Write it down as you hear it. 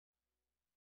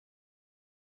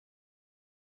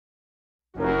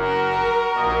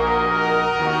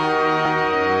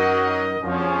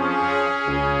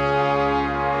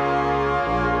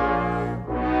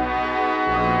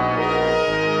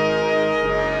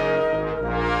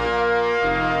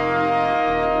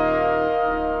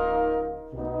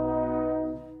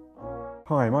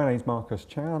my name's Marcus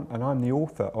Chown and I'm the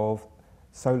author of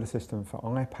Solar System for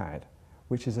iPad,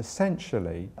 which is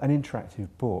essentially an interactive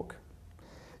book.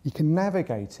 You can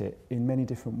navigate it in many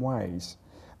different ways.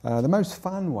 The most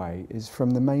fun way is from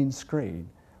the main screen,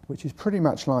 which is pretty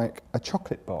much like a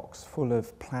chocolate box full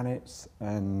of planets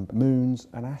and moons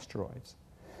and asteroids.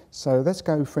 So let's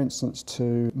go, for instance,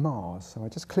 to Mars. So I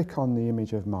just click on the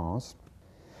image of Mars,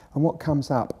 and what comes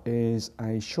up is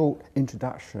a short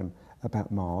introduction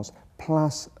about Mars,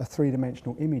 plus a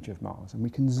three-dimensional image of Mars. And we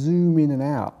can zoom in and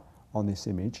out on this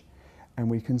image, and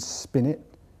we can spin it,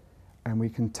 and we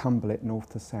can tumble it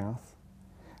north to south.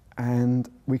 And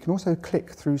we can also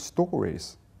click through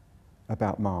stories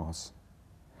about Mars.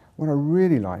 What I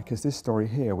really like is this story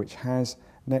here, which has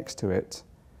next to it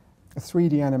a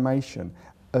 3D animation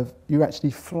of you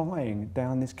actually flying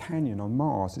down this canyon on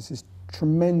Mars. It's this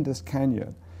tremendous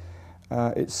canyon.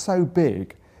 It's so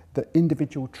big that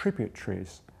individual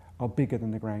tributaries are bigger than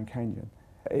the Grand Canyon.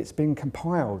 It's been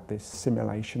compiled, this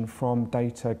simulation, from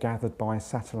data gathered by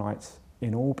satellites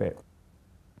in orbit.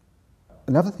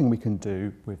 Another thing we can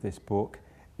do with this book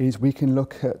is we can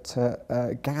look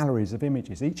at galleries of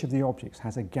images. Each of the objects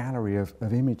has a gallery of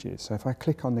images. So if I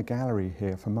click on the gallery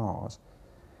here for Mars,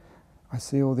 I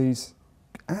see all these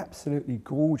absolutely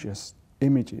gorgeous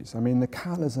images. I mean, the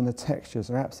colours and the textures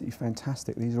are absolutely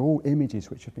fantastic. These are all images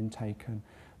which have been taken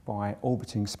by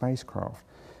orbiting spacecraft.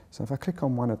 So if I click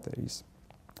on one of these,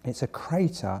 it's a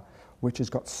crater which has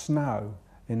got snow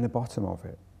in the bottom of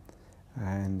it.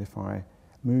 And if I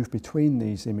move between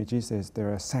these images,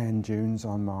 there are sand dunes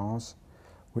on Mars,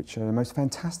 which are the most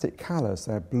fantastic colours.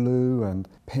 They're blue and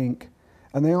pink,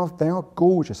 and they are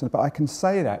gorgeous. But I can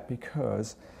say that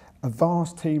because a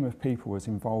vast team of people was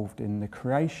involved in the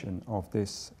creation of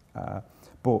this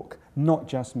book, not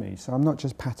just me. So I'm not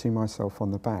just patting myself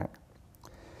on the back.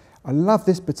 I love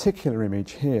this particular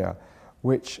image here,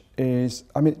 which is,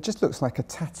 I mean, it just looks like a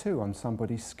tattoo on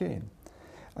somebody's skin.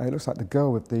 It looks like the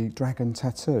girl with the dragon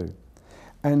tattoo.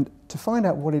 And to find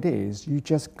out what it is, you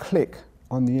just click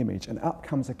on the image and up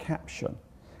comes a caption.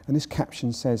 And this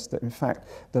caption says that, in fact,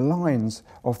 the lines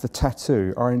of the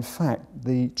tattoo are, in fact,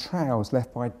 the trails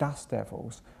left by dust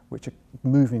devils, which are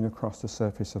moving across the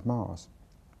surface of Mars.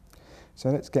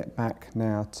 So let's get back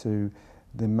now to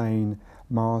the main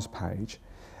Mars page.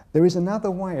 There is another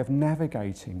way of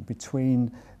navigating between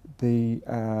the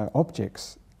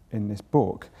objects in this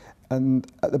book. And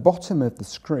at the bottom of the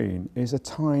screen is a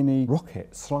tiny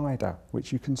rocket slider,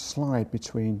 which you can slide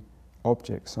between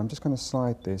objects. So I'm just going to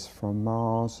slide this from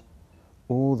Mars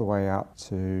all the way up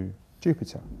to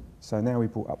Jupiter. So now we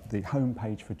brought up the home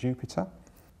page for Jupiter.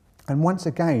 And once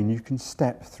again, you can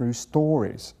step through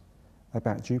stories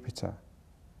about Jupiter.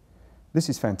 This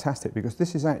is fantastic because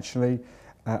this is actually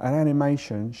an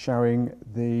animation showing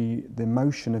the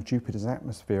motion of Jupiter's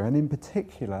atmosphere, and in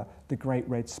particular, the Great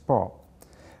Red Spot.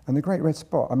 And the Great Red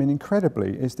Spot, I mean,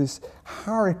 incredibly, is this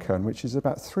hurricane which is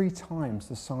about 3 times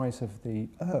the size of the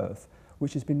Earth,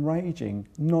 which has been raging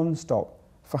non-stop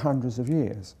for hundreds of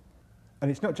years.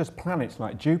 And it's not just planets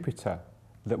like Jupiter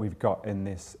that we've got in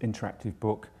this interactive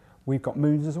book, we've got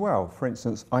moons as well. For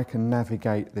instance, I can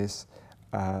navigate this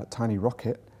tiny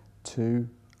rocket to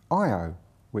Io,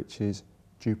 which is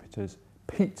Jupiter's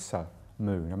pizza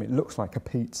moon. I mean, it looks like a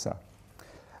pizza.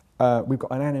 We've got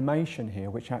an animation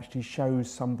here which actually shows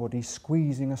somebody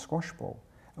squeezing a squash ball.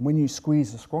 And when you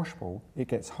squeeze a squash ball, it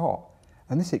gets hot.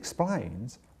 And this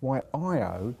explains why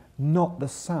Io, not the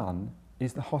Sun,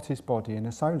 is the hottest body in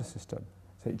the solar system.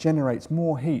 So it generates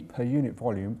more heat per unit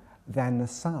volume than the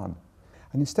Sun.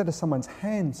 And instead of someone's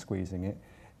hand squeezing it,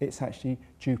 it's actually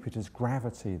Jupiter's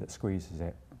gravity that squeezes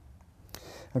it.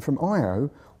 And from Io,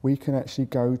 we can actually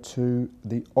go to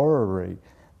the orrery.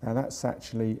 Now that's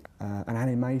actually an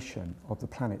animation of the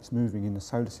planets moving in the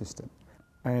solar system.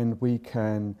 And we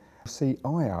can see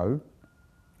Io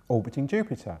orbiting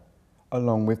Jupiter,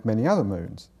 along with many other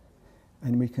moons.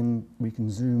 And we can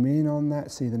zoom in on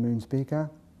that, see the moon's bigger,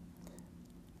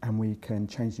 and we can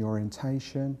change the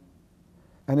orientation.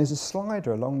 And there's a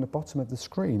slider along the bottom of the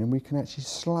screen, and we can actually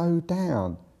slow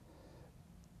down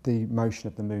the motion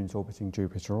of the moons orbiting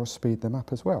Jupiter, or speed them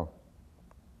up as well.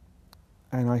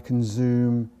 And I can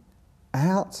zoom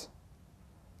out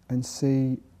and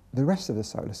see the rest of the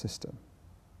solar system.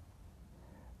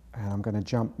 And I'm going to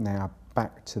jump now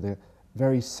back to the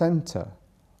very centre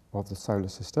of the solar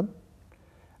system.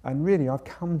 And really, I've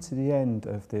come to the end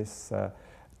of this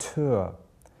tour.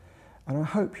 And I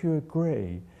hope you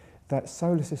agree that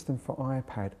Solar System for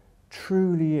iPad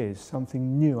truly is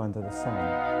something new under the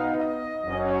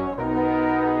sun.